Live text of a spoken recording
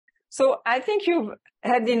So I think you've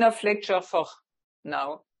had enough lecture for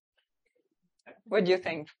now. What do you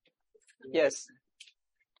think? Yes.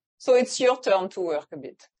 So it's your turn to work a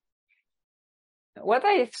bit. What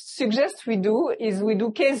I suggest we do is we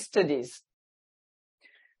do case studies.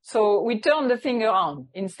 So we turn the thing around.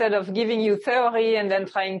 Instead of giving you theory and then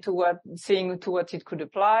seeing to what it could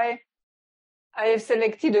apply, I have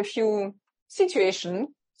selected a few situations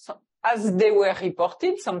as they were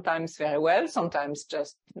reported, sometimes very well, sometimes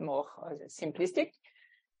just more simplistic.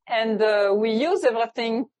 And we use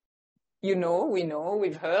everything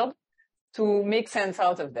we've heard to make sense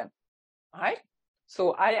out of them. Right?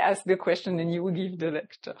 So I ask the question and you give the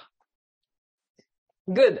lecture.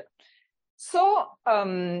 Good. So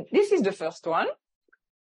this is the first one.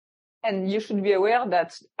 And you should be aware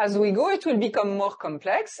that as we go, it will become more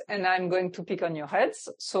complex, and I'm going to pick on your heads.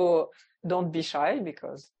 So don't be shy,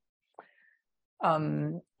 because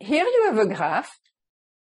here you have a graph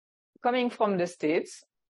coming from the States,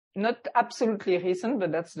 not absolutely recent,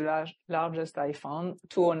 but that's the largest I found,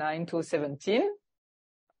 2009, 2017,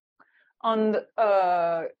 on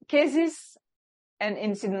cases and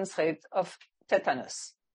incidence rate of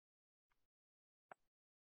tetanus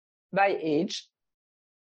by age.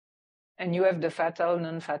 And you have the fatal,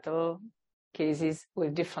 non-fatal cases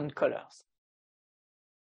with different colors.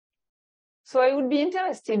 So I would be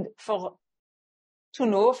interested to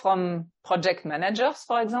know from project managers,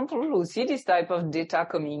 for example, who see this type of data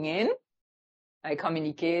coming in, like how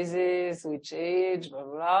many cases, which age, blah,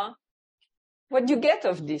 blah. What do you get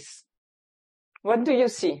of this? What do you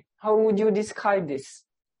see? How would you describe this?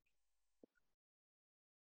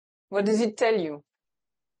 What does it tell you?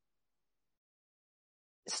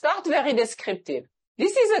 Start very descriptive.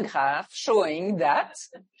 This is a graph showing that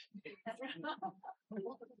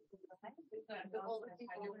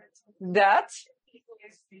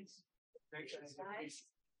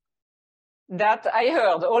I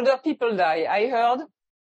heard older people die. I heard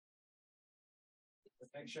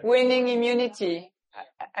waning immunity.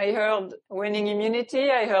 I heard waning immunity.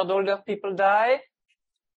 I heard older people die.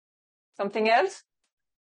 Something else?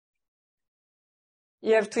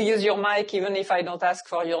 You have to use your mic even if I don't ask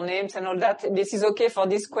for your names and all that. This is okay for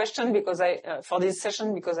this question for this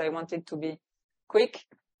session because I want it to be quick.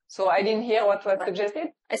 So I didn't hear what was suggested.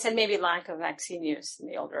 I said maybe lack of vaccine use in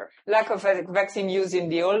the older. Lack of vaccine use in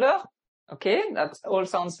the older. Okay, that all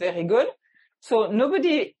sounds very good. So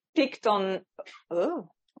nobody picked on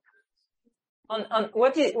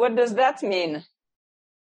what does that mean?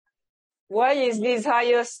 Why is this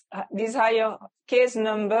higher case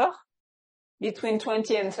number between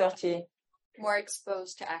 20 and 30? More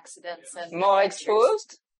exposed to accidents. And more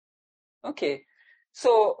exposed? Okay.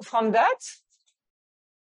 So from that,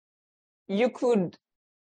 you could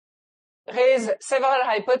raise several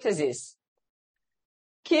hypotheses.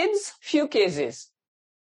 Kids, few cases,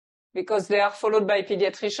 because they are followed by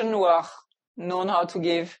pediatricians who are known how to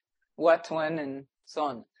give what, when, and so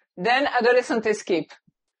on. Then adolescent escape.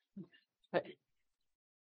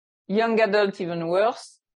 Young adult, even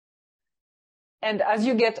worse. And as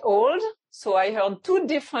you get old, so I heard two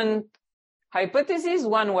different hypotheses.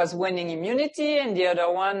 One was waning immunity, and the other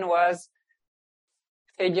one was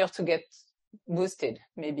failure to get boosted.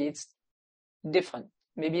 Maybe it's different.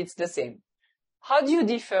 Maybe it's the same. How do you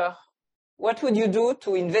differ? What would you do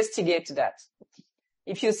to investigate that?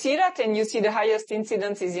 If you see that and you see the highest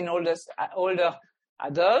incidence is in older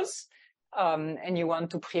adults, and you want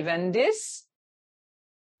to prevent this,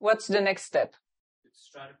 what's the next step?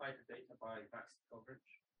 Stratify the data by vaccine coverage?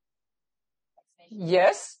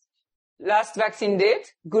 Yes. Last vaccine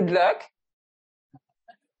date, good luck.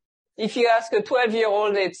 If you ask a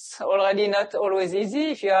 12-year-old, it's already not always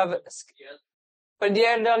easy. If you have, but the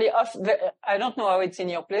elderly, I don't know how it's in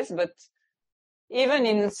your place, but even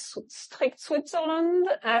in strict Switzerland,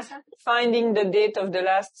 finding the date of the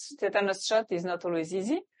last tetanus shot is not always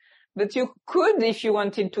easy. But you could, if you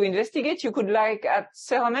wanted to investigate, you could look at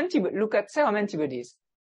serum antibodies,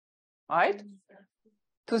 right?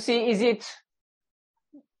 To see,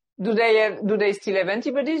 do they still have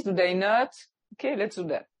antibodies? Do they not? Okay, let's do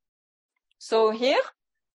that. So here,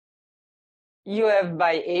 you have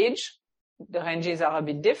by age, the ranges are a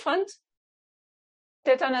bit different.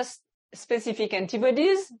 Tetanus specific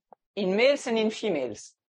antibodies in males and in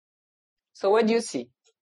females. So what do you see?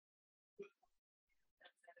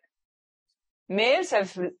 Males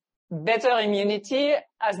have better immunity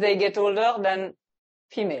as they get older than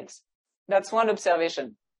females. That's one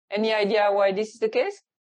observation. Any idea why this is the case?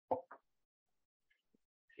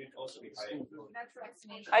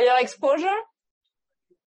 Higher exposure?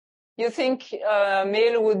 You think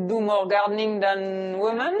male would do more gardening than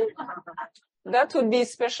women? That would be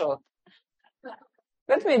special.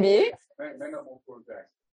 But maybe.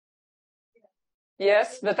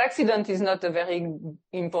 Yes, but accident is not a very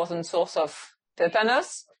important source of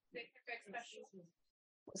tetanus.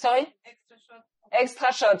 Sorry?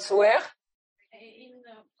 Extra shots where?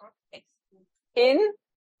 In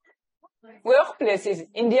workplaces,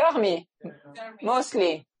 in the army,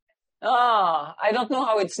 mostly. I don't know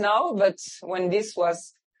how it's now, but when this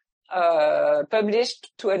was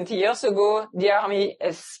published 20 years ago, the army,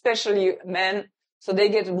 especially men, so they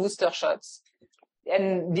get booster shots.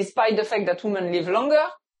 And despite the fact that women live longer,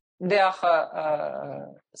 they are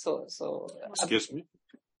Excuse me?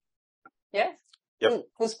 Yeah? Yep.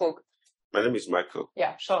 Who spoke? My name is Michael.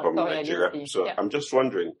 Yeah, sure. From Sorry, Nigeria. So yeah. I'm just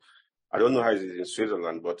wondering, I don't know how it is in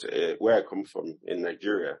Switzerland, but where I come from in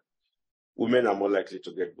Nigeria, women are more likely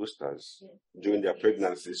to get boosters during their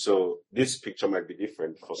pregnancy. So this picture might be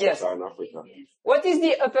different for Sub-Saharan Africa. What is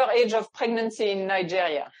the upper age of pregnancy in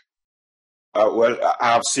Nigeria? Well,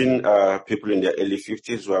 I have seen people in their early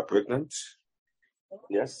 50s who are pregnant.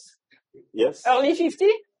 Yes. Yes. Early 50?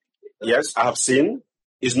 Yes, I have seen.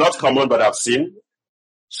 It's not common, but I've seen.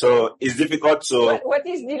 So it's difficult to... What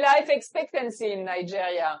is the life expectancy in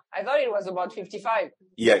Nigeria? I thought it was about 55.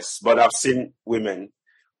 Yes, but I've seen women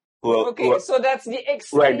who so that's the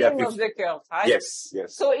extreme of the curve, right? Yes,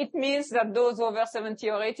 yes. So it means that those over 70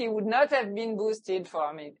 or 80 would not have been boosted for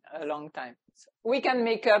a long time. We can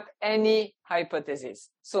make up any hypothesis.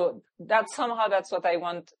 So that's what I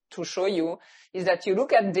want to show you, is that you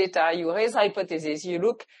look at data, you raise hypotheses,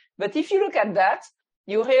 but if you look at that,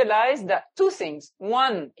 you realize that two things.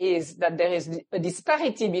 One is that there is a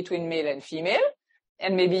disparity between male and female,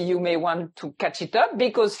 and maybe you may want to catch it up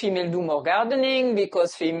because female do more gardening,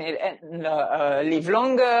 because female live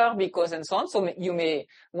longer, because and so on. So you may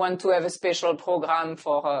want to have a special program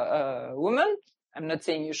for women. I'm not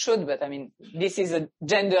saying you should, but I mean, this is a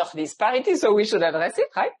gender disparity, so we should address it,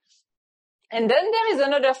 right? And then there is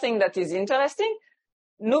another thing that is interesting.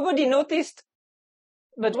 Nobody noticed,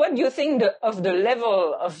 but what do you think of the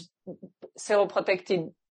level of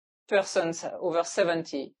seroprotected persons over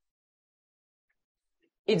 70?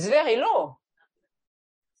 It's very low.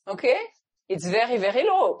 Okay? It's very, very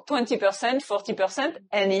low. 20%, 40%,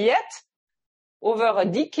 and yet, over a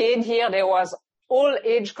decade here, there was all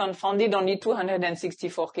age confounded, only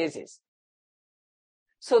 264 cases.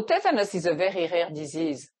 So tetanus is a very rare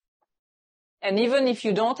disease. And even if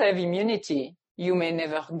you don't have immunity, you may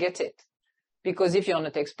never get it. Because if you're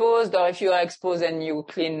not exposed, or if you are exposed and you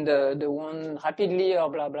clean the wound rapidly,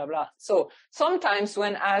 or blah, blah, blah. So sometimes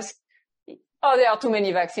when asked, there are too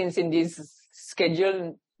many vaccines in this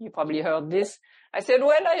schedule, you probably heard this. I said,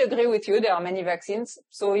 well, I agree with you, there are many vaccines.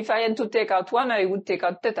 So if I had to take out one, I would take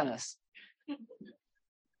out tetanus.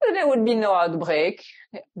 There would be no outbreak,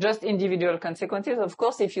 just individual consequences. Of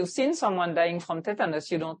course, if you've seen someone dying from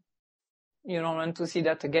tetanus, you don't want to see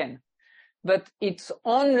that again. But it's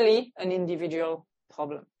only an individual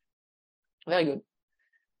problem. Very good.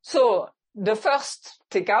 So the first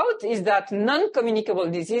takeout is that non-communicable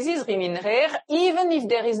diseases remain rare, even if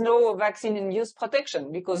there is no vaccine-induced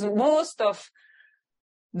protection, because most of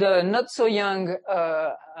the not so young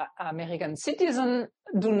American citizens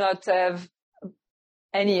do not have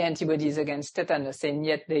any antibodies against tetanus, and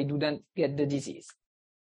yet they do not get the disease.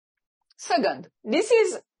 Second, this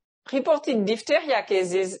is reported diphtheria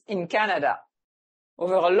cases in Canada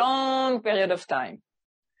over a long period of time.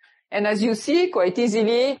 And as you see, quite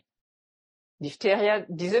easily, diphtheria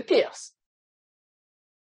disappears.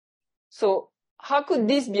 So how could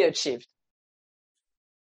this be achieved?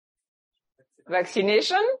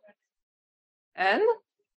 Vaccination and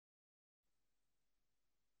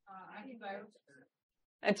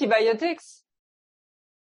antibiotics.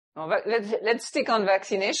 No, let's stick on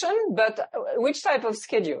vaccination, but which type of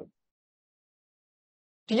schedule?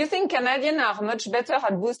 Do you think Canadians are much better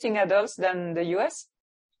at boosting adults than the US?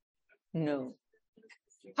 No.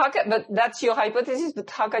 But that's your hypothesis, but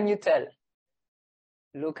how can you tell?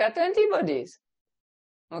 Look at antibodies.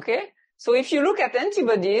 Okay? So if you look at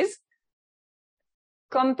antibodies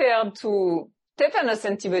compared to tetanus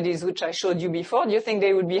antibodies, which I showed you before, do you think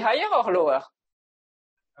they would be higher or lower?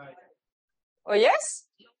 Oh, yes?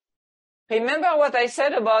 Remember what I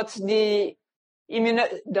said about the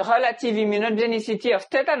relative immunogenicity of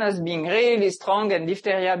tetanus being really strong and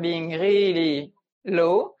diphtheria being really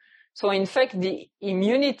low. So in fact, the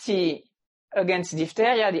immunity against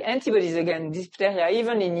diphtheria, the antibodies against diphtheria,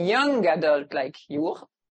 even in young adults like you,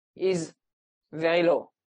 is very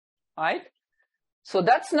low, right? So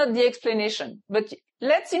that's not the explanation. But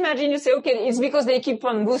let's imagine you say, okay, it's because they keep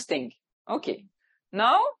on boosting. Okay.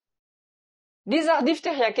 Now, These are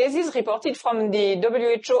diphtheria cases reported from the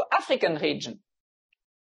WHO African region.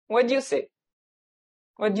 What do you say?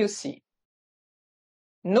 What do you see?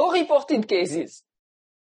 No reported cases.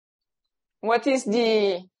 What is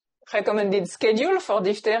the recommended schedule for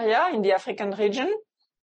diphtheria in the African region?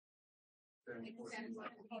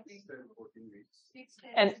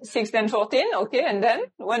 6, 10, 14, okay, and then?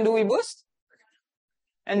 When do we boost?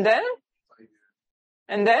 And then?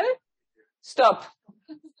 And then? Stop.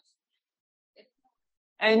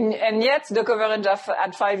 And yet the coverage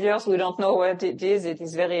at 5 years, we don't know what it is. It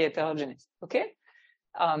is very heterogeneous. Okay?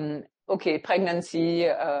 Okay, pregnancy,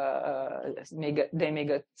 they may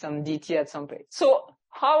get some DT at some point. So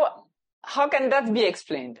how can that be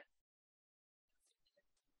explained?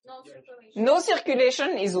 No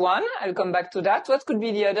circulation is one. I'll come back to that. What could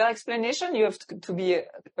be the other explanation you have to be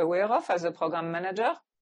aware of as a program manager?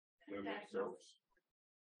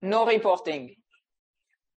 No reporting.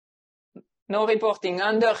 No reporting,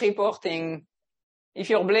 under-reporting. If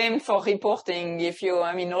you're blamed for reporting,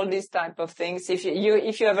 all these type of things. If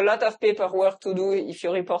you have a lot of paperwork to do, if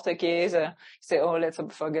you report a case, say, oh, let's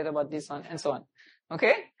forget about this one, and so on.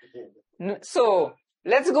 Okay? So,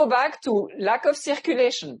 let's go back to lack of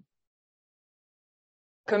circulation.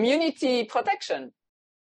 Community protection.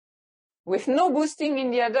 With no boosting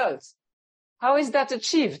in the adults. How is that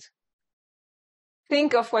achieved?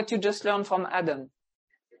 Think of what you just learned from Adam.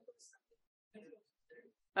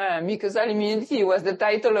 Mucosal immunity was the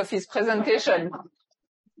title of his presentation.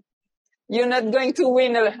 You're not going to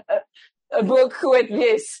win a book with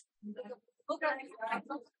this.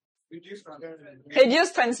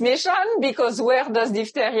 Reduced transmission, because where does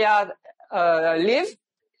diphtheria live?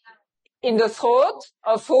 In the throat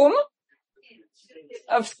of whom?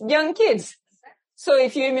 Of young kids. So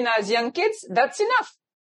if you immunize young kids, that's enough.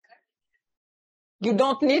 You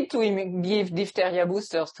don't need to give diphtheria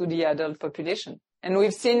boosters to the adult population. And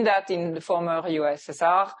we've seen that in the former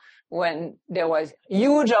USSR when there was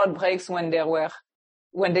huge outbreaks when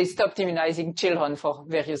they stopped immunizing children for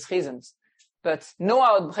various reasons. But no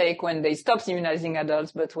outbreak when they stopped immunizing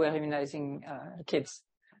adults but were immunizing kids.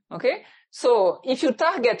 Okay? So if you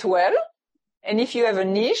target well, and if you have a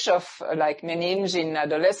niche of like meninge in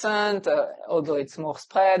adolescent, although it's more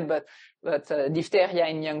spread, but diphtheria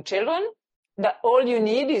in young children, that all you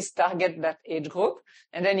need is target that age group.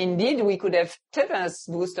 And then indeed we could have tetanus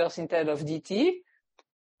boosters instead of DT.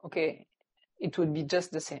 Okay, it would be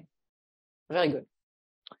just the same. Very good.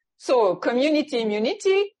 So community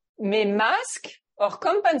immunity may mask or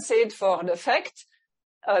compensate for the fact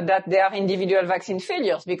that there are individual vaccine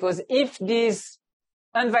failures, because if these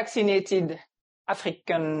unvaccinated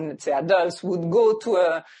African, let's say, adults would go to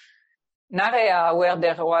an area where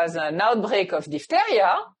there was an outbreak of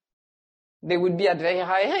diphtheria, they would be at very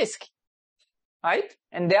high risk, right?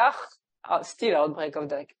 And there are still outbreak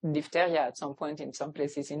of diphtheria at some point in some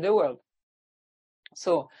places in the world.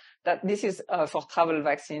 So that this is for travel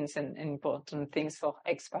vaccines and important things for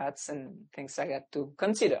expats and things like that to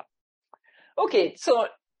consider. Okay, so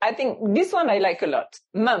I think this one I like a lot.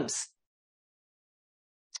 Mumps.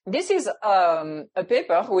 This is a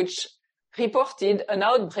paper which reported an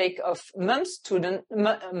outbreak of mumps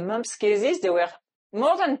cases. There were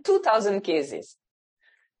more than 2,000 cases.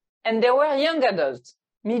 And they were young adults.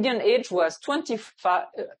 Median age was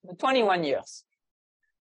 21 years.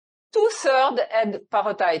 2/3 had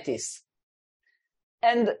parotitis.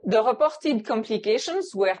 And the reported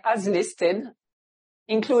complications were as listed,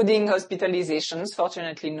 including hospitalizations,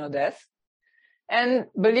 fortunately no death. And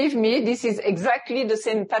believe me, this is exactly the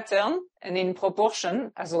same pattern and in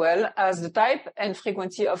proportion as well as the type and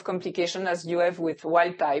frequency of complication as you have with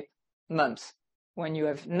wild type mumps when you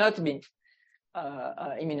have not been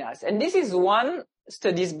immunized. And this is one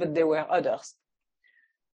study, but there were others.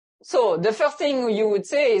 So the first thing you would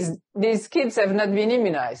say is these kids have not been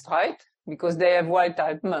immunized, right? Because they have wild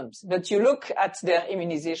type mumps. But you look at their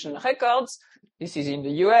immunization records. This is in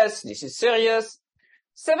the US. This is serious.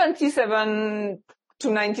 77 to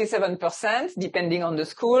 97%, depending on the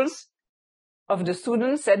schools, of the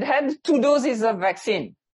students had 2 doses of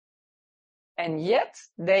vaccine. And yet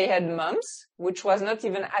they had mumps, which was not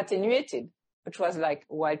even attenuated, which was like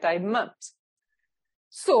wild type mumps.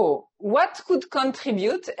 So what could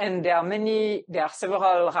contribute, and there are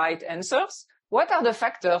several right answers. What are the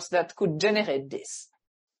factors that could generate this?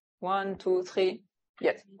 1, 2, 3.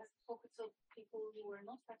 Yes.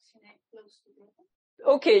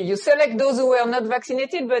 Okay, you select those who were not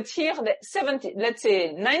vaccinated, but here, let's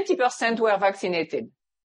say 90% were vaccinated.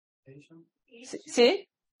 See?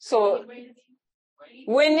 So,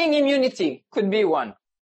 waning immunity could be one.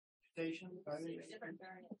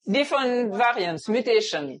 Different variants,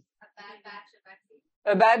 mutation.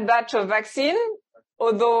 A bad batch of vaccine.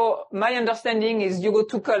 Although my understanding is you go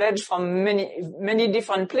to college from many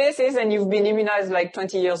different places and you've been immunized like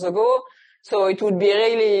 20 years ago. So it would be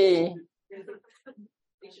really,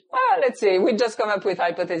 well, let's say we just come up with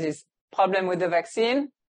hypothesis. Problem with the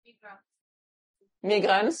vaccine.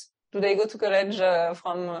 Migrants. Do they go to college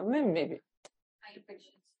from maybe?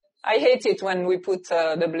 I hate it when we put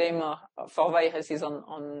the blame for viruses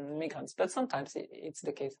on migrants, but sometimes it's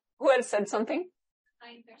the case. Who else said something?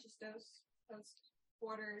 High infectious dose,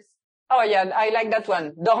 post-quarters. Oh yeah, I like that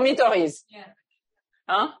one. Dormitories. Yeah.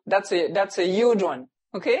 Huh? That's a huge one.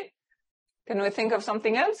 Okay? Can we think of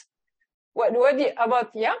something else? What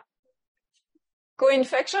about, yeah?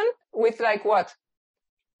 Co-infection with like what?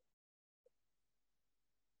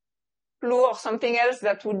 Flu or something else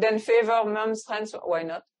that would then favor mum's strength? Why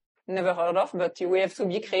not? Never heard of, but we have to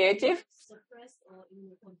be creative.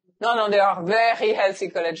 No, they are very healthy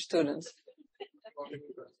college students.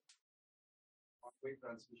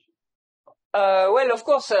 Well, of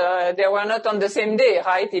course, they were not on the same day,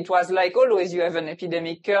 right? It was like always, you have an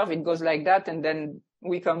epidemic curve, it goes like that, and then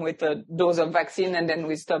we come with a dose of vaccine, and then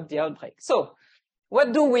we stop the outbreak. So,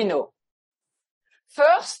 what do we know?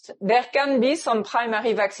 First, there can be some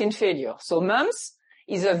primary vaccine failure. So mumps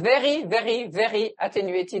is a very, very, very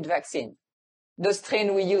attenuated vaccine. The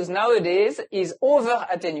strain we use nowadays is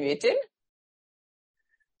over-attenuated,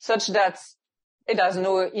 such that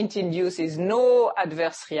it induces no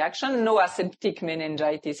adverse reaction, no aseptic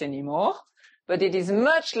meningitis anymore, but it is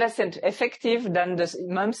much less effective than the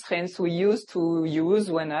mumps strains we used to use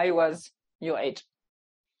when I was your age.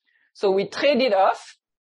 So we traded off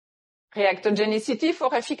reactogenicity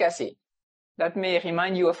for efficacy. That may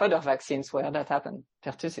remind you of other vaccines where that happened,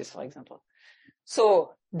 pertussis, for example.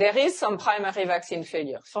 So there is some primary vaccine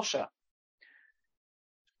failure, for sure.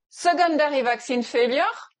 Secondary vaccine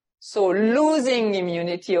failure, so losing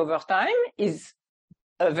immunity over time, is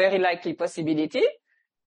a very likely possibility.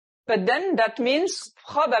 But then that means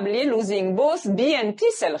probably losing both B and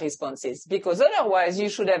T cell responses, because otherwise you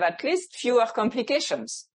should have at least fewer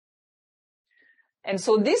complications. And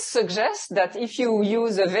so this suggests that if you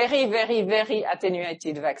use a very, very, very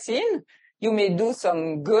attenuated vaccine, you may do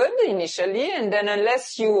some good initially, and then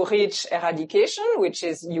unless you reach eradication, which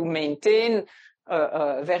is you maintain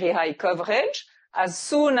a very high coverage, as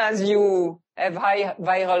soon as you have high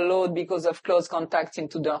viral load because of close contacts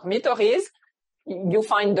into dormitories, you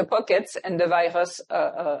find the pockets and the virus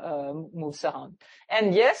moves around.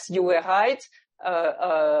 And yes, you were right.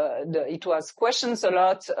 It was questions a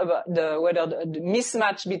lot about whether the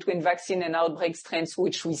mismatch between vaccine and outbreak strains,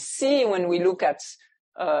 which we see when we look at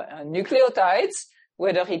nucleotides,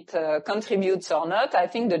 whether it contributes or not. I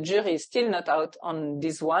think the jury is still not out on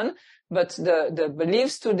this one, but the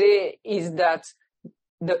beliefs today is that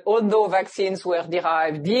although vaccines were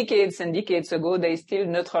derived decades and decades ago, they still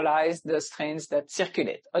neutralize the strains that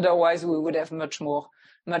circulate. Otherwise, we would have much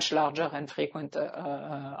larger and frequent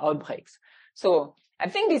outbreaks. So I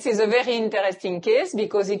think this is a very interesting case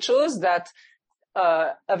because it shows that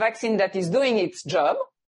a vaccine that is doing its job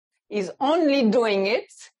is only doing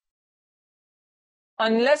it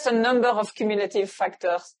unless a number of cumulative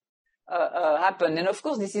factors happen. And of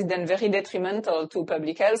course, this is then very detrimental to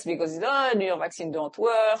public health because your vaccine don't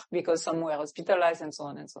work, because some were hospitalized, and so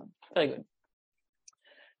on and so on. Very good.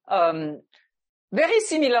 Very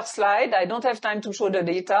similar slide. I don't have time to show the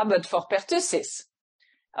data, but for pertussis.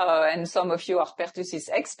 And some of you are pertussis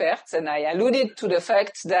experts, and I alluded to the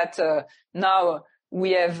fact that now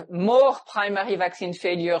we have more primary vaccine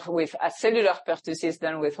failure with acellular pertussis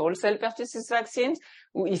than with whole cell pertussis vaccines.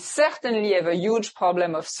 We certainly have a huge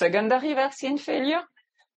problem of secondary vaccine failure.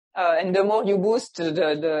 And the more you boost,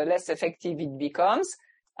 the less effective it becomes.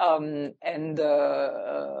 And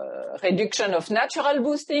reduction of natural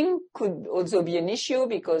boosting could also be an issue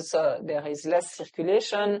because there is less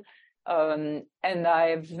circulation. And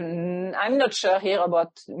I'm not sure here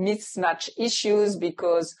about mismatch issues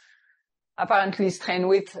because apparently strain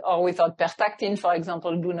with or without pertactin, for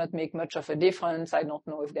example, do not make much of a difference. I don't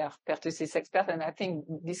know if they are pertussis experts, and I think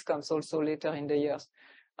this comes also later in the years.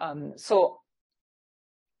 So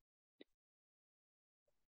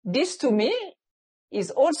this to me is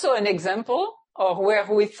also an example of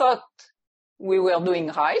where we thought we were doing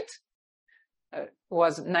right.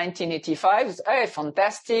 Was 1985.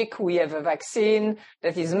 Fantastic. We have a vaccine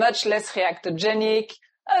that is much less reactogenic,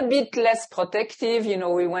 a bit less protective.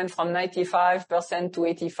 We went from 95% to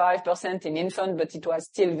 85% in infant, but it was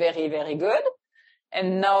still very, very good.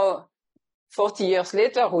 And now, 40 years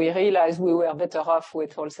later, we realized we were better off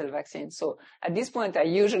with whole cell vaccines. So at this point, I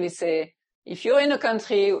usually say, if you're in a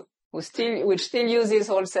country which still uses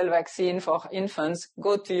whole cell vaccine for infants,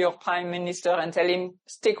 go to your prime minister and tell him,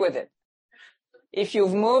 stick with it. If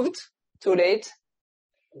you've moved, too late,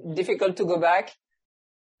 difficult to go back,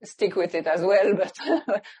 stick with it as well,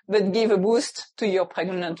 but give a boost to your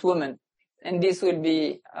pregnant woman. And this will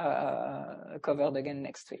be covered again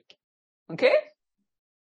next week. Okay?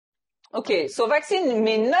 Okay, so vaccine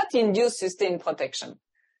may not induce sustained protection.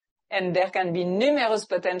 And there can be numerous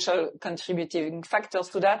potential contributing factors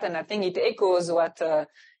to that. And I think it echoes what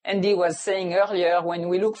Andy was saying earlier. When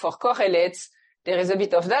we look for correlates, there is a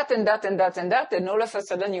bit of that and that and that and that. And all of a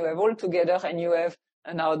sudden you have all together and you have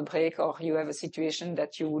an outbreak or you have a situation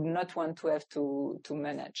that you would not want to have to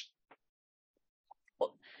manage.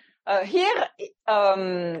 Here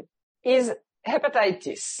is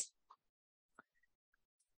hepatitis.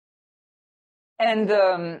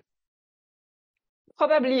 And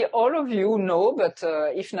probably all of you know, but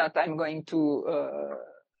if not, I'm going to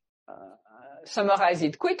summarize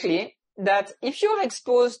it quickly, that if you're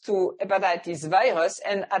exposed to hepatitis virus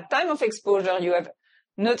and at time of exposure you have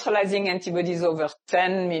neutralizing antibodies over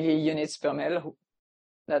 10 milliunits per ml,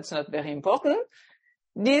 that's not very important,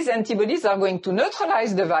 these antibodies are going to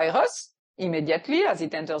neutralize the virus immediately as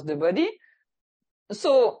it enters the body,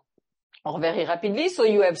 so, or very rapidly, so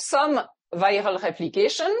you have some viral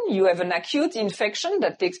replication, you have an acute infection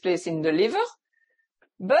that takes place in the liver,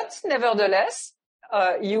 but nevertheless,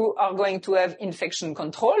 you are going to have infection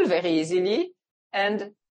control very easily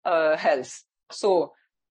and health. So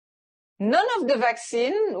none of the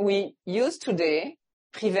vaccine we use today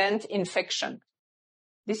prevent infection.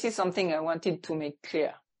 This is something I wanted to make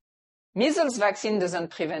clear. Measles vaccine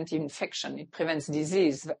doesn't prevent infection. It prevents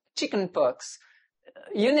disease, chickenpox,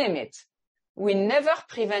 you name it. We never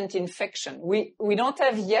prevent infection. We don't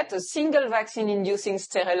have yet a single vaccine inducing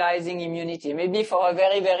sterilizing immunity, maybe for a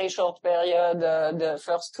very, very short period, the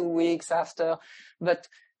first 2 weeks after, but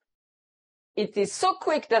it is so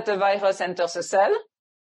quick that the virus enters a cell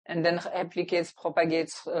and then replicates,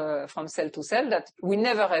 propagates from cell to cell that we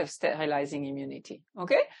never have sterilizing immunity.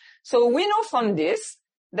 Okay? So we know from this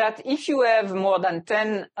that if you have more than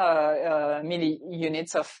 10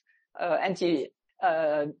 milliunits of antibodies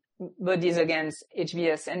against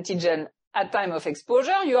HBs antigen at time of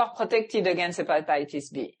exposure, you are protected against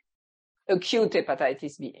hepatitis B, acute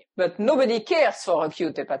hepatitis B. But nobody cares for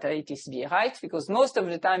acute hepatitis B, right? Because most of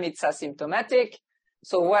the time it's asymptomatic.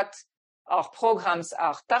 So what our programs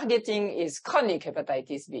are targeting is chronic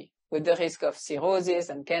hepatitis B with the risk of cirrhosis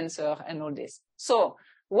and cancer and all this. So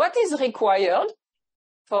what is required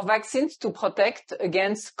for vaccines to protect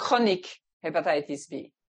against chronic hepatitis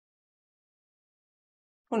B?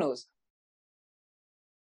 Who knows?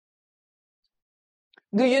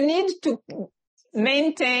 Do you need to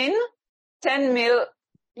maintain 10 mil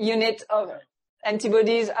unit of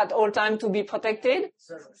antibodies at all time to be protected?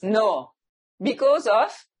 No. Because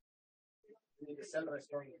of?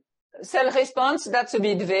 Cell response, that's a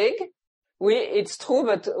bit vague. It's true,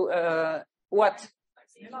 but what?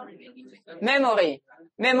 Memory.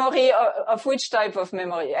 Memory of which type of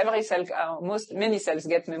memory? Every cell, many cells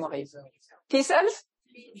get memory. T cells?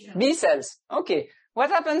 B cells. Okay. What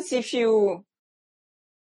happens if you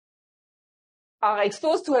are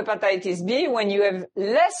exposed to hepatitis B when you have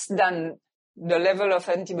less than the level of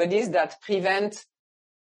antibodies that prevent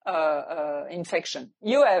infection?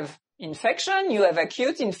 You have infection, you have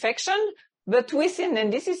acute infection, but within,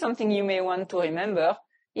 and this is something you may want to remember,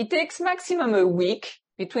 it takes maximum a week,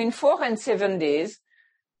 between 4 and 7 days,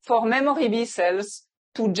 for memory B cells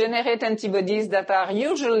to generate antibodies that are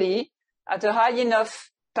usually at a high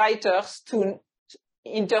enough titers to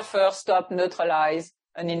interfere, stop, neutralize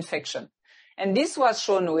an infection. And this was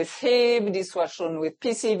shown with Hib, this was shown with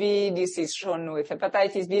PCV, this is shown with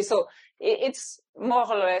hepatitis B. So it's more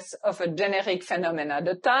or less of a generic phenomena.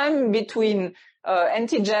 The time between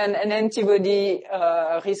antigen and antibody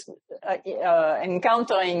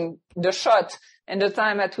encountering the shot and the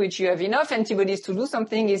time at which you have enough antibodies to do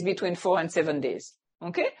something is between 4 and 7 days.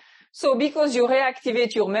 Okay? So because you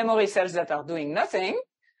reactivate your memory cells that are doing nothing,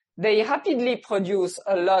 they rapidly produce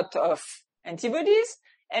a lot of antibodies.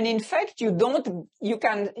 And in fact, you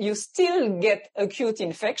still get acute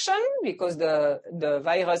infection because the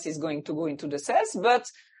virus is going to go into the cells, but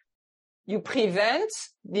you prevent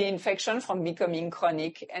the infection from becoming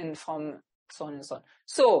chronic and from so on and so on.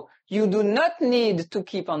 So you do not need to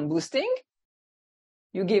keep on boosting.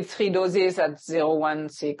 You give 3 doses at 0, 1,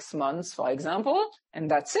 6 months, for example, and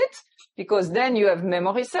that's it. Because then you have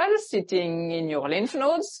memory cells sitting in your lymph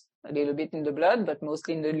nodes, a little bit in the blood, but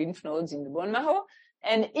mostly in the lymph nodes in the bone marrow.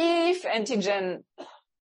 And if antigen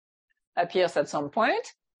appears at some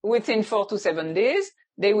point, within 4 to 7 days,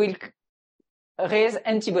 they will raise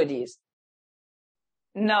antibodies.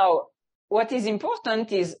 Now, what is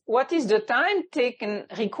important is what is the time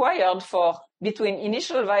required for between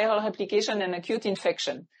initial viral replication and acute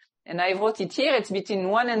infection. And I wrote it here, it's between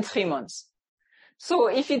 1 and 3 months. So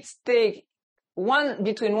if it takes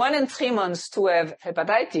between 1 and 3 months to have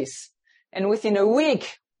hepatitis, and within a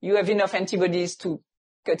week you have enough antibodies to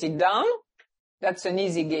cut it down, that's an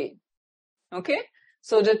easy gain. Okay?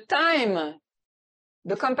 So the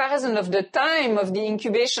comparison of the time of the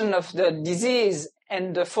incubation of the disease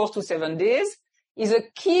and the 4 to 7 days is a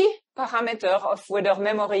key parameter of whether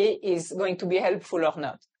memory is going to be helpful or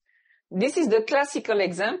not. This is the classical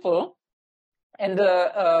example, and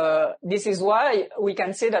this is why we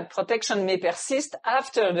can say that protection may persist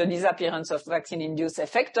after the disappearance of vaccine-induced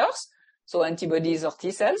effectors, so antibodies or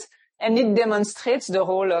T cells, and it demonstrates the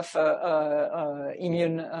role of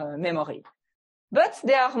immune memory. But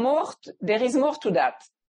there is more to that.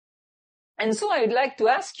 And so I would like to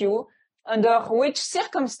ask you, under which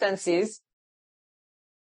circumstances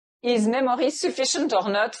is memory sufficient or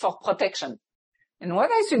not for protection? And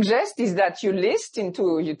what I suggest is that you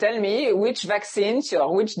tell me which vaccines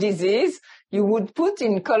or which disease you would put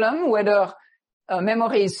in column whether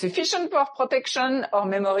memory is sufficient for protection or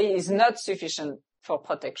memory is not sufficient for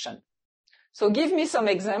protection. So give me some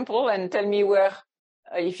example and tell me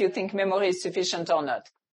if you think memory is sufficient or not.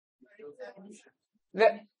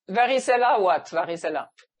 Varicella, what? Varicella.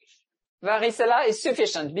 Varicella is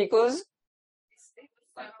sufficient because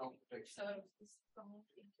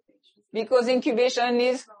incubation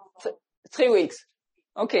is 3 weeks.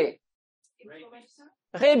 Okay.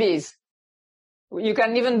 Rabies. You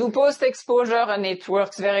can even do post-exposure and it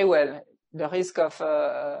works very well. The risk of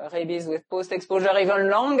rabies with post-exposure even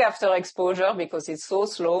long after exposure because it's so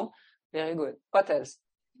slow. Very good. What else?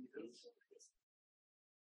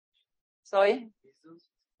 Sorry?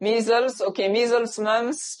 Measles. Okay, measles,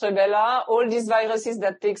 mumps, rubella, all these viruses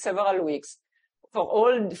that take several weeks.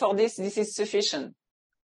 For this is sufficient.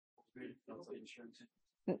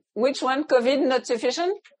 Which one? COVID not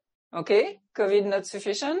sufficient? Okay, COVID not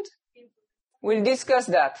sufficient. We'll discuss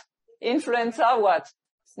that. Influenza, what?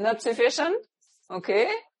 Not sufficient? Okay.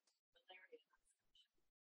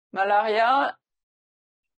 Malaria,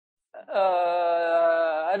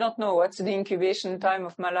 I don't know. What's the incubation time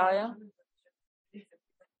of malaria?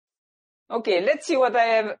 Okay, let's see what I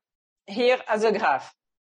have here as a graph.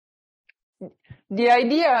 The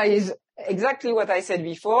idea is exactly what I said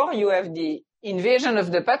before. You have the invasion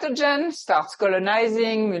of the pathogen, starts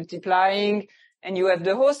colonizing, multiplying, and you have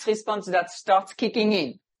the host response that starts kicking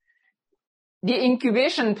in. The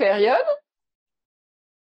incubation period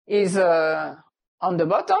is on the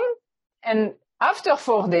bottom, and after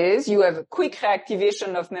 4 days, you have a quick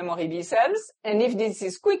reactivation of memory B cells, and if this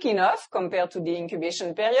is quick enough compared to the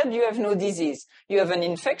incubation period, you have no disease. You have an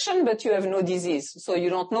infection, but you have no disease, so you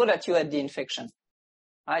don't know that you had the infection.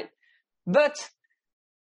 Right? But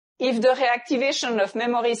if the reactivation of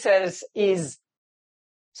memory cells is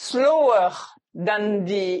slower than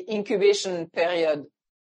the incubation period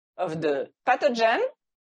of the pathogen,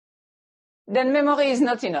 then memory is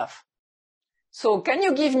not enough. So can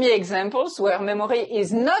you give me examples where memory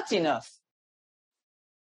is not enough?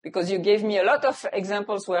 Because you gave me a lot of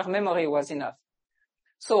examples where memory was enough.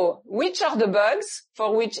 So which are the bugs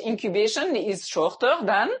for which incubation is shorter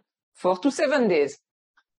than 4 to 7 days?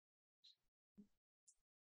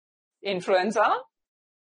 Influenza.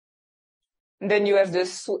 Then you have the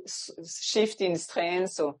shift in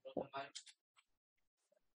strains. So,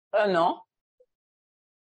 no.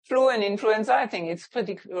 Flu and influenza, I think it's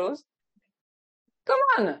pretty close. Come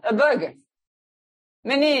on, a bug.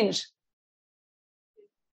 Meninge.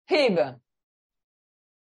 Hib.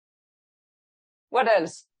 What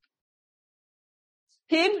else?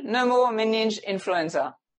 Hib, pneumo, meninge,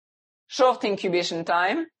 influenza. Short incubation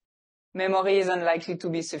time. Memory is unlikely to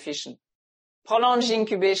be sufficient. Prolonged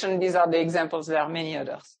incubation, these are the examples. There are many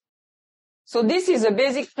others. So this is a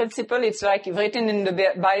basic principle. It's like written in the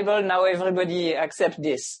Bible. Now everybody accepts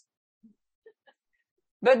this.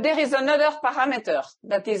 But there is another parameter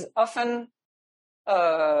that is often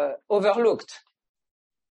overlooked.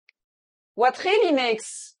 What really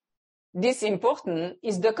makes this important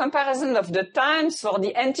is the comparison of the times for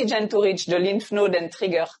the antigen to reach the lymph node and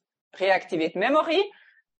trigger reactivate memory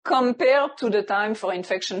compared to the time for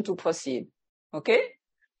infection to proceed. Okay?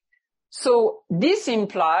 So this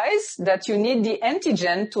implies that you need the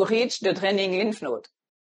antigen to reach the draining lymph node.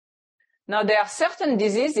 Now there are certain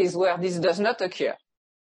diseases where this does not occur.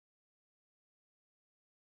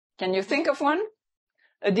 Can you think of one?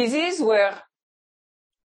 A disease where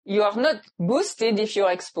you are not boosted if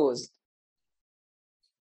you're exposed.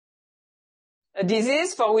 A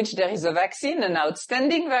disease for which there is a vaccine, an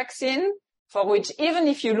outstanding vaccine, for which even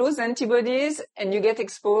if you lose antibodies and you get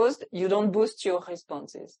exposed, you don't boost your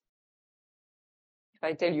responses. If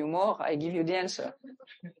I tell you more, I give you the answer.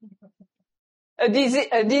 A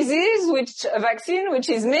vaccine which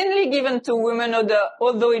is mainly given to women,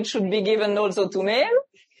 although it should be given also to male.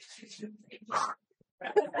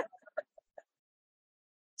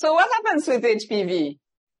 So what happens with HPV?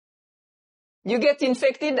 You get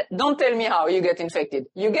infected. Don't tell me how you get infected.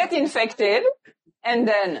 You get infected, and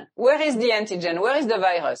then where is the antigen? Where is the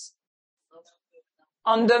virus?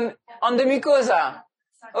 On the mucosa.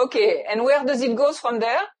 Okay, and where does it go from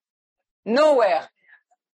there? Nowhere.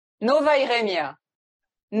 No viremia.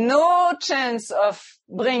 No chance of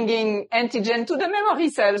bringing antigen to the memory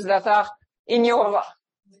cells that are in your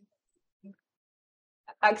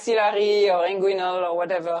axillary or inguinal or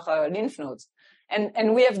whatever lymph nodes.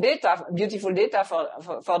 And we have data, beautiful data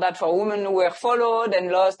for that, for women who were followed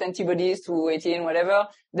and lost antibodies to 18, whatever,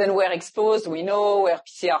 then were exposed. We know were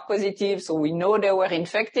PCR positive, so we know they were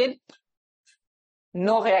infected.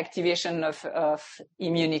 No reactivation of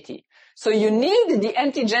immunity. So you need the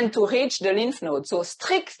antigen to reach the lymph node. So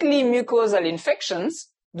strictly mucosal infections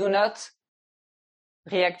do not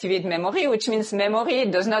reactivate memory, which means memory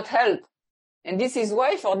does not help. And this is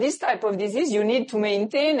why for this type of disease, you need to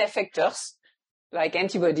maintain effectors like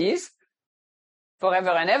antibodies forever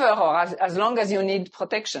and ever, or as long as you need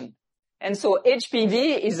protection. And so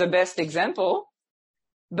HPV is the best example.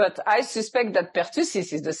 But I suspect that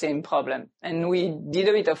pertussis is the same problem. And we did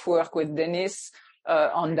a bit of work with Dennis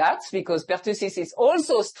on that, because pertussis is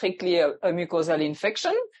also strictly a mucosal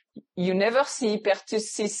infection. You never see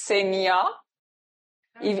pertussisemia,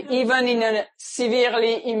 even in a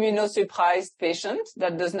severely immunosuppressed patient.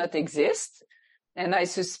 That does not exist. And I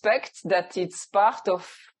suspect that it's part of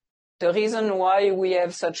the reason why we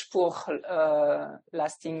have such poor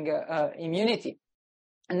lasting immunity.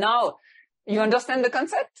 Now, you understand the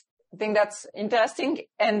concept? I think that's interesting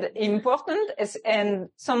and important. And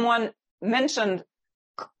someone mentioned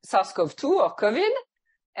SARS-CoV-2 or COVID,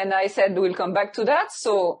 and I said we'll come back to that.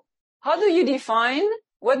 So how do you define,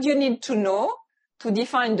 what do you need to know to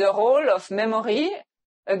define the role of memory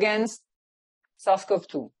against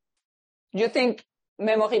SARS-CoV-2? Do you think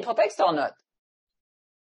memory protects or not?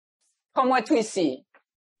 From what we see?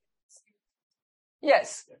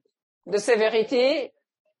 Yes. The severity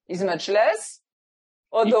is much less,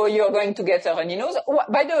 although you're going to get a runny nose.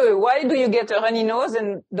 By the way, why do you get a runny nose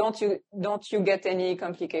and don't you get any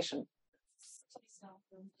complication?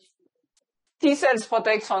 T cells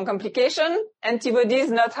protect from complication.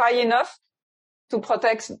 Antibodies not high enough to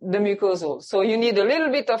protect the mucosal. So you need a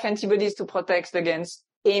little bit of antibodies to protect against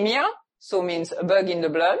aemia, so means a bug in the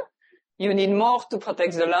blood. You need more to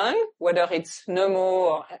protect the lung, whether it's pneumo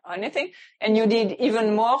or anything, and you need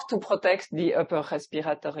even more to protect the upper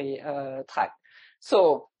respiratory tract.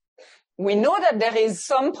 So we know that there is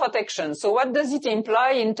some protection. So what does it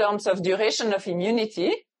imply in terms of duration of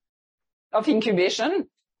immunity, of incubation?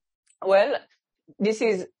 Well, this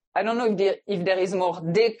is, I don't know if there is more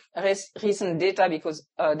recent data, because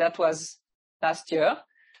that was last year.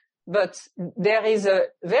 But there is a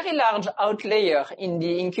very large outlier in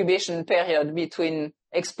the incubation period between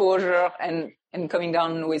exposure and coming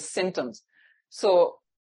down with symptoms. So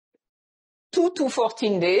 2 to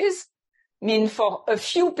 14 days mean for a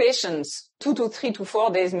few patients, 2 to 3 to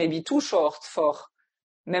 4 days may be too short for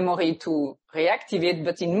memory to reactivate.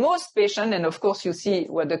 But in most patients, and of course you see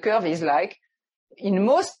what the curve is like, in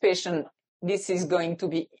most patients, this is going to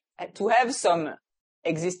be to have some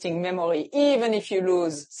existing memory, even if you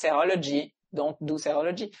lose serology. Don't do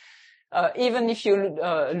serology. Even if you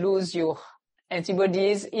lose your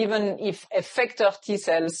antibodies, even if effector T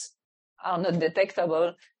cells are not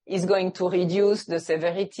detectable, is going to reduce the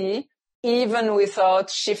severity, even without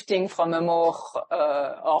shifting from a more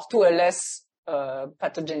or to a less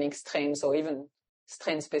pathogenic strain, so even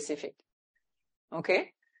strain specific.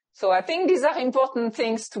 Okay? So I think these are important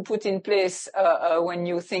things to put in place when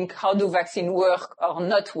you think how do vaccines work or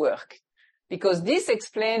not work, because this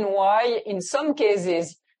explains why in some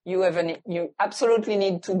cases you absolutely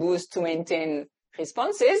need to boost to maintain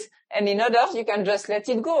responses, and in others you can just let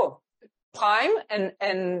it go. Prime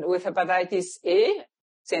and with hepatitis A,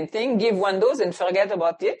 same thing, give 1 dose and forget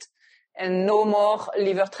about it, and no more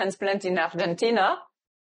liver transplant in Argentina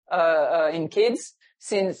in kids.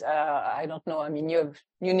 Since, I don't know, I mean, you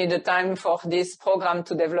need a time for this program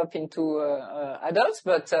to develop into adults,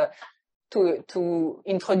 but to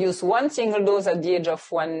introduce 1 single dose at the age of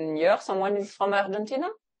 1 year. Someone is from Argentina?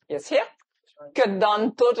 Yes, here? cut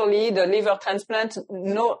down totally the liver transplant,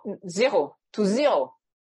 zero.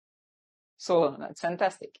 So that's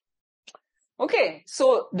fantastic. Okay,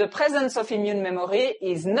 so the presence of immune memory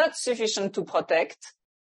is not sufficient to protect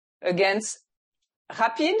against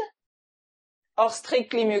rapid or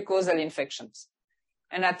strictly mucosal infections.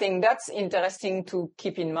 And I think that's interesting to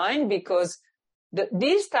keep in mind because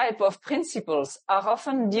these type of principles are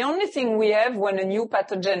often the only thing we have when a new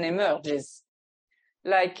pathogen emerges.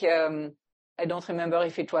 Like, I don't remember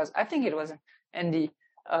if it was, I think it was Andy,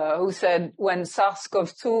 who said when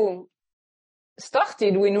SARS-CoV-2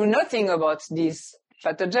 started, we knew nothing about this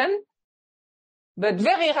pathogen, but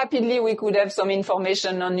very rapidly we could have some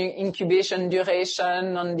information on incubation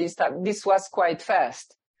duration, on this type. This was quite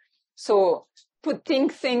fast. So putting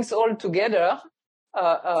things all together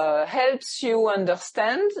helps you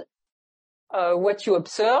understand what you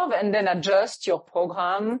observe and then adjust your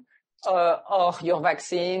program or your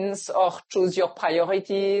vaccines or choose your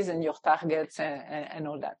priorities and your targets and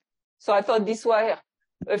all that. So I thought these were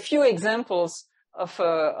a few examples of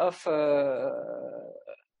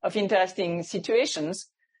interesting situations.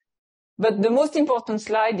 But the most important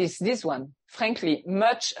slide is this one. Frankly,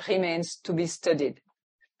 much remains to be studied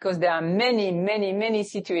because there are many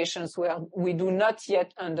situations where we do not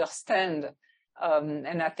yet understand.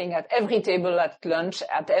 And I think at every table at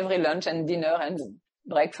every lunch and dinner and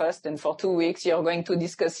breakfast and for 2 weeks, you're going to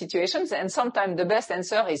discuss situations. And sometimes the best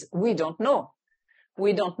answer is we don't know.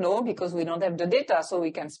 We don't know because we don't have the data, so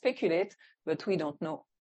we can speculate, but we don't know.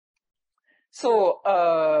 So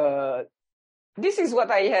this is what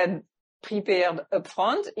I had prepared up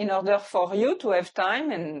front in order for you to have time,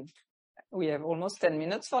 and we have almost 10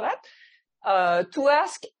 minutes for that, to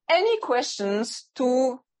ask any questions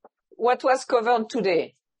to what was covered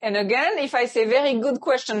today. And again, if I say very good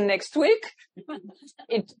question next week,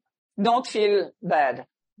 don't feel bad,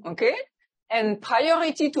 okay? And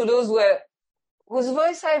priority to those whose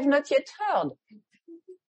voice I have not yet heard.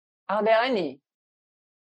 Are there any?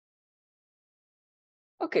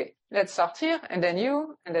 Okay, let's start here, and then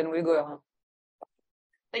you, and then we go around.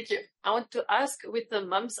 Thank you. I want to ask, with the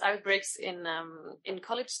mumps outbreaks in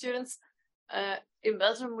college students, in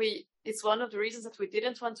Belgium, it's one of the reasons that we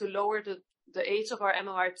didn't want to lower the age of our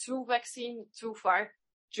MMR2 vaccine too far.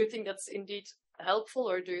 Do you think that's indeed helpful,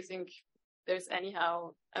 or do you think there's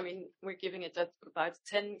anyhow, I mean, we're giving it at about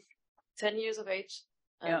 10 years of age.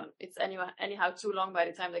 Yeah. It's anyhow too long by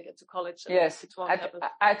the time they get to college. Yes, it won't happen.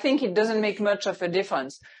 I think it doesn't make much of a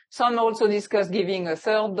difference. Some also discuss giving a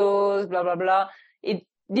third dose, blah, blah, blah. It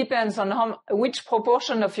depends on which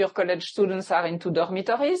proportion of your college students are into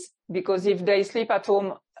dormitories, because if they sleep at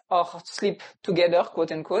home or sleep together,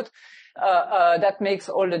 quote unquote, that makes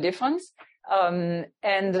all the difference. And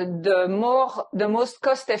the most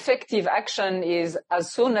cost-effective action is,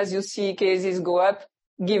 as soon as you see cases go up,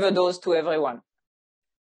 give a dose to everyone.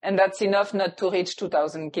 And that's enough not to reach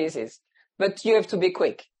 2,000 cases. But you have to be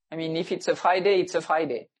quick. I mean, if it's a Friday, it's a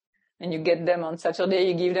Friday. And you get them on Saturday,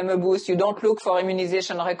 you give them a boost. You don't look for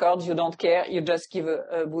immunization records. You don't care. You just give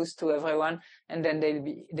a boost to everyone, and then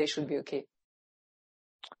they should be okay.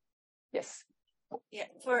 Yes. Yeah,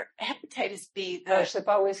 for hepatitis B, je sais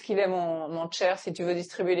pas où est-ce qu'il est mon chair, si tu veux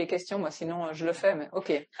distribuer les questions, moi sinon je le fais, mais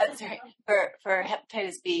okay. Sorry. For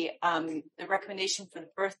hepatitis B, the recommendation for the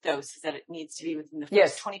first dose is that it needs to be within the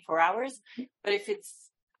first 24 hours. But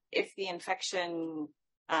if the infection,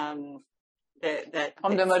 from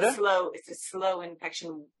the mother, it's a slow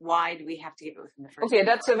infection, why do we have to give it within the first? Okay,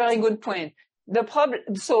 that's a very good point.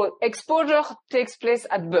 So exposure takes place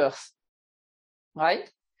at birth,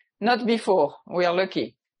 right? Not before. We are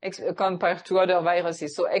lucky compared to other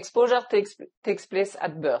viruses. So exposure takes place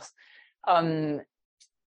at birth. A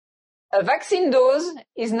vaccine dose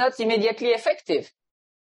is not immediately effective.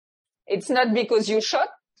 It's not because you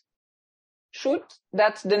shoot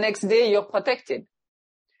that the next day you're protected.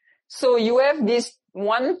 So you have this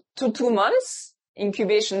 1 to 2 months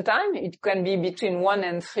incubation time. It can be between 1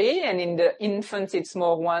 and 3, and in the infant it's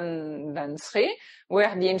more 1 than 3,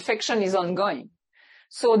 where the infection is ongoing.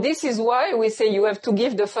 So this is why we say you have to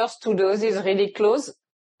give the first 2 doses really close,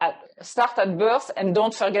 start at birth, and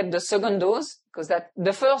don't forget the second dose, because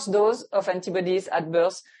the first dose of antibodies at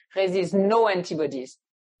birth raises no antibodies.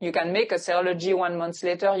 You can make a serology 1 month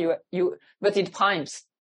later, but it primes.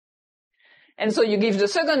 And so you give the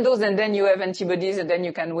second dose, and then you have antibodies, and then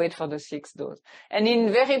you can wait for the 6th dose. And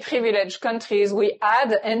in very privileged countries, we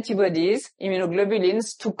add antibodies,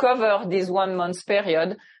 immunoglobulins, to cover this 1 month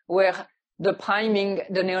period where the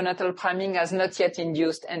neonatal priming has not yet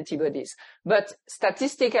induced antibodies. But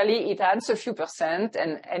statistically, it adds a few percent,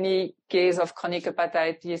 and any case of chronic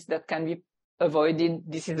hepatitis that can be avoided,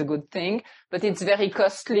 this is a good thing, but it's very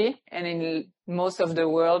costly and in most of the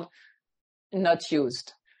world not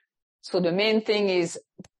used. So the main thing is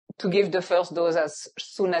to give the first dose as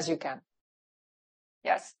soon as you can.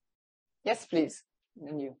 Yes? Yes, please.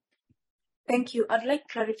 And you. Thank you. I'd like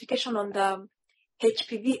clarification on the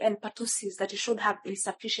HPV and pertussis that you should have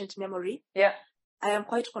insufficient memory. Yeah. I am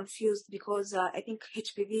quite confused because I think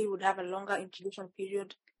HPV would have a longer incubation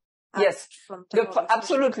period. Yes,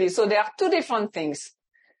 absolutely. So there are two different things.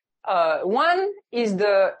 One is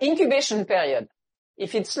the incubation period.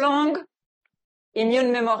 If it's long,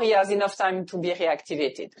 immune memory has enough time to be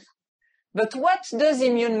reactivated. But what does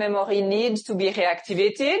immune memory need to be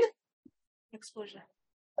reactivated? Exposure.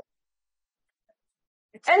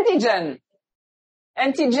 Antigen.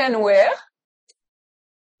 Antigen where?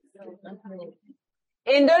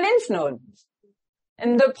 In the lymph node.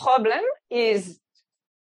 And the problem is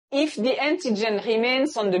if the antigen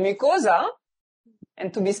remains on the mucosa,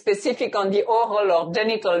 and to be specific on the oral or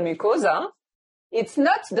genital mucosa, it's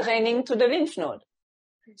not draining to the lymph node.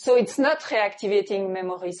 So it's not reactivating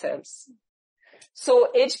memory cells. So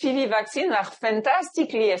HPV vaccines are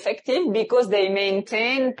fantastically effective because they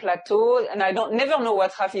maintain plateau, and I never know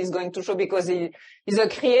what Rafi is going to show because he's a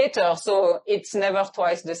creator, so it's never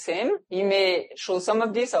twice the same. He may show some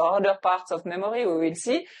of this or other parts of memory, we will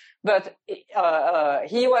see. But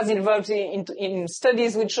he was involved in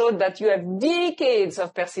studies which showed that you have decades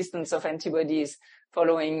of persistence of antibodies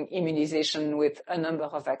following immunization with a number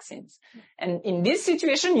of vaccines. And in this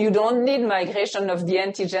situation, you don't need migration of the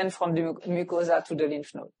antigen from the mucosa to the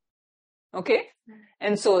lymph node. Okay?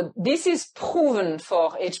 And so this is proven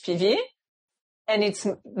for HPV, and it's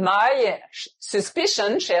my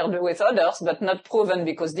suspicion shared with others, but not proven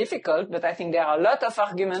because difficult, but I think there are a lot of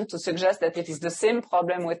arguments to suggest that it is the same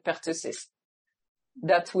problem with pertussis,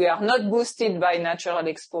 that we are not boosted by natural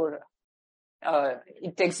exposure.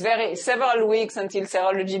 It takes several weeks until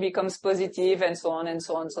serology becomes positive and so on and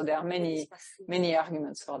so on. So there are many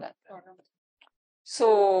arguments for that.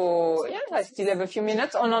 So, yeah, I still have a few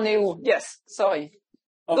minutes. On en est où? Yes, sorry.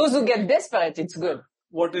 Those who get desperate, it's good.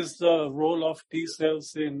 What is the role of T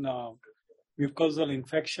cells in mucosal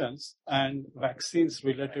infections and vaccines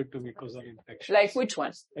related to mucosal infections? Like which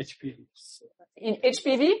ones? HPV. In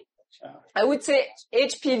HPV? I would say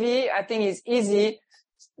HPV, I think, is easy.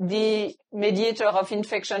 The mediator of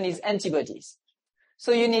infection is antibodies.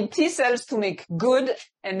 So you need T cells to make good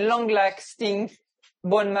and long-lasting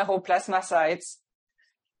bone marrow plasmacytes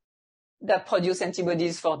that produce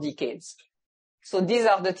antibodies for decades. So these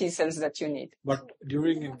are the T cells that you need. But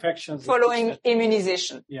during infections... Following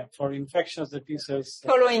immunization. Yeah, for infections, the T cells...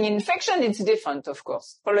 Following infection, it's different, of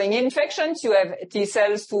course. Following infections, you have T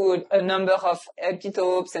cells to a number of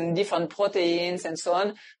epitopes and different proteins and so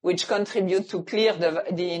on, which contribute to clear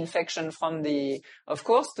the infection from of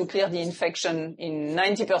course, to clear the infection in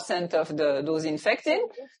 90% of those infected,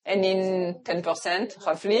 and in 10%,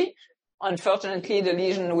 roughly, unfortunately, the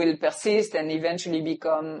lesion will persist and eventually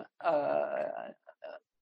become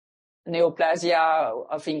neoplasia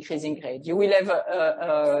of increasing grade. You will have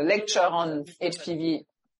a lecture on HPV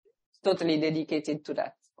totally dedicated to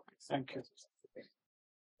that. Thank you.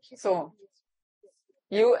 So,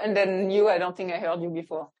 you and then you, I don't think I heard you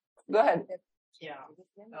before. Go ahead. Yeah.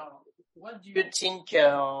 What do you think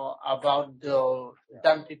about the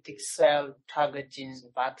dendritic cell targeting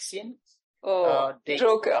vaccine? Oh,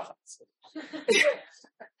 Joker.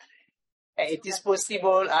 It is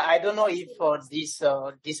possible. I don't know if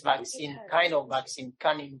this vaccine, kind of vaccine,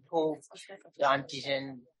 can improve the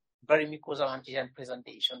antigen, very mucosal antigen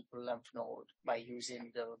presentation to lymph node by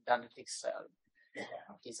using the dendritic cell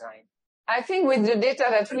design. I think with the data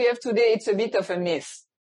that we have today, it's a bit of a myth.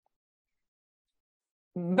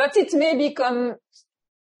 But it may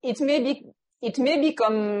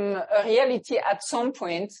become a reality at some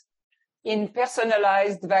point in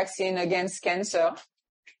personalized vaccine against cancer,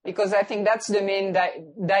 because I think that's the main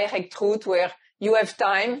direct route where you have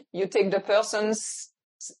time, you take the person's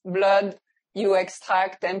blood, you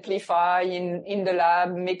extract, amplify in the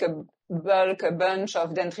lab, make a bunch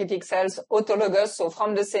of dendritic cells, autologous, so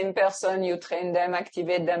from the same person, you train them,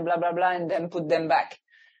 activate them, blah, blah, blah, and then put them back.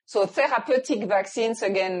 So therapeutic vaccines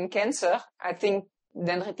against cancer, I think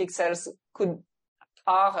dendritic cells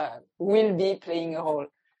will be playing a role.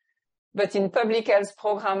 But in public health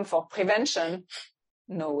program for prevention,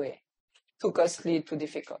 no way. Too costly, too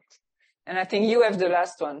difficult. And I think you have the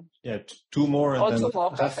last one. Yeah, two more, and Oh, then two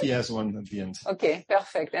more, Rafi has one at the end. Okay,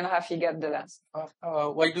 perfect. And Rafi got the last.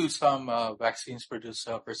 Why do some vaccines produce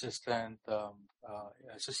persistent,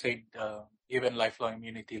 sustained, even lifelong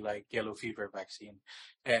immunity like yellow fever vaccine?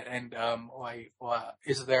 And why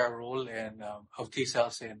is there a role of T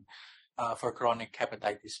cells for chronic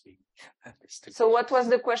hepatitis B? So what was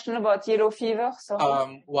the question about yellow fever?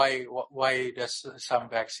 Why does some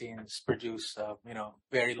vaccines produce,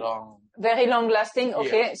 very long lasting?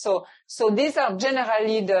 Okay. Yeah. So these are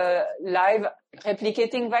generally the live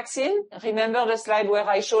replicating vaccine. Remember the slide where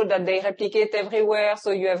I showed that they replicate everywhere.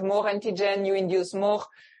 So you have more antigen, you induce more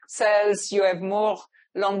cells, you have more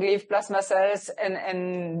long-lived plasma cells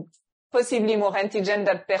and possibly more antigen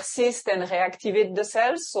that persist and reactivate the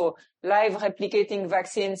cells. So live replicating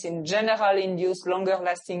vaccines in general induce longer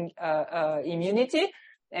lasting immunity.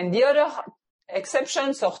 And the other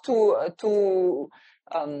exceptions or two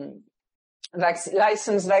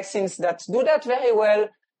licensed vaccines that do that very well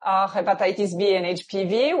are hepatitis B and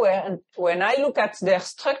HPV, where when I look at their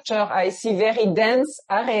structure, I see very dense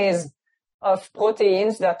arrays of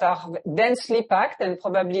proteins that are densely packed and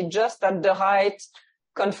probably just at the right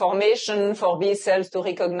conformation for B cells to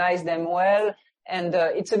recognize them well. And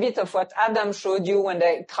it's a bit of what Adam showed you when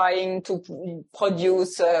they're trying to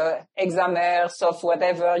produce hexamers of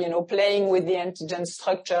whatever, playing with the antigen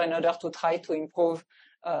structure in order to try to improve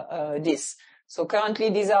this. So currently,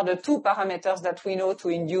 these are the two parameters that we know to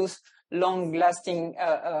induce long-lasting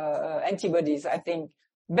antibodies. I think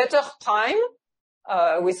better prime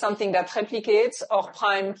with something that replicates, or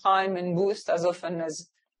prime and boost as often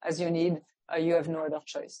as you need. You have no other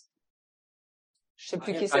choice. Je sais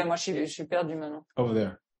plus qui c'est, moi je suis perdu maintenant. Over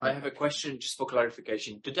there. I have a question just for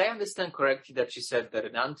clarification. Did I understand correctly that you said that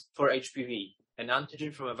for HPV, an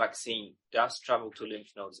antigen from a vaccine does travel to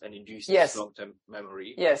lymph nodes and induce Yes. long-term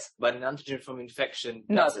memory? Yes. But an antigen from infection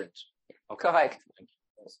No. doesn't? Okay. Correct.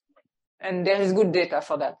 And there is good data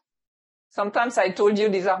for that. Sometimes I told you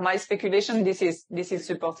these are my speculation. This is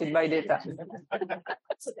supported by data.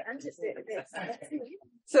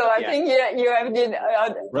 So I think you have been.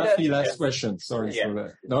 Rafi, last question. Sorry for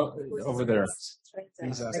that. No, over there.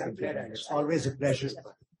 Please ask again. It's always a pleasure.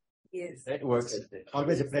 Yes. It works.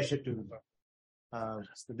 Always a pleasure to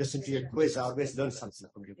listen to your quiz. I always learn something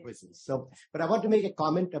from your quizzes. But I want to make a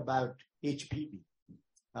comment about HPV.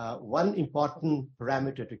 One important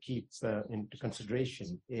parameter to keep into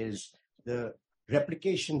consideration is the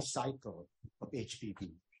replication cycle of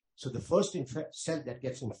HPV. So the first cell that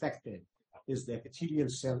gets infected is the epithelial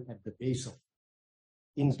cell at the base of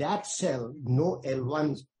it. In that cell, no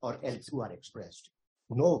L1 or L2 are expressed.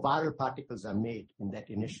 No viral particles are made in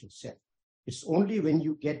that initial cell. It's only when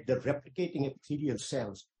you get the replicating epithelial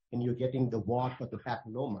cells and you're getting the wart or the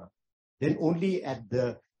papilloma, then only at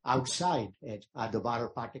the outside edge are the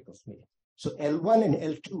viral particles made. So L1 and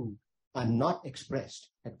L2 are not expressed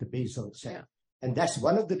at the basal cell. Yeah. And that's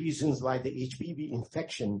one of the reasons why the HPV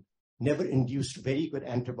infection never induced very good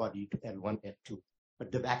antibody to L1, L2.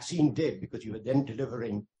 But the vaccine did, because you were then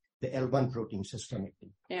delivering the L1 protein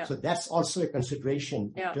systemically. Yeah. So that's also a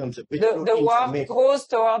consideration in terms of which the wart goes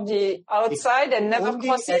toward the outside and never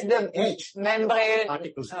crosses the edge membrane,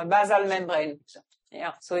 basal membrane.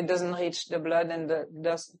 Yeah, so it doesn't reach the blood and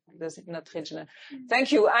does not reach the...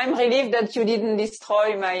 Thank you. I'm relieved that you didn't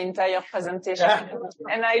destroy my entire presentation.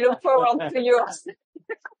 And I look forward to yours.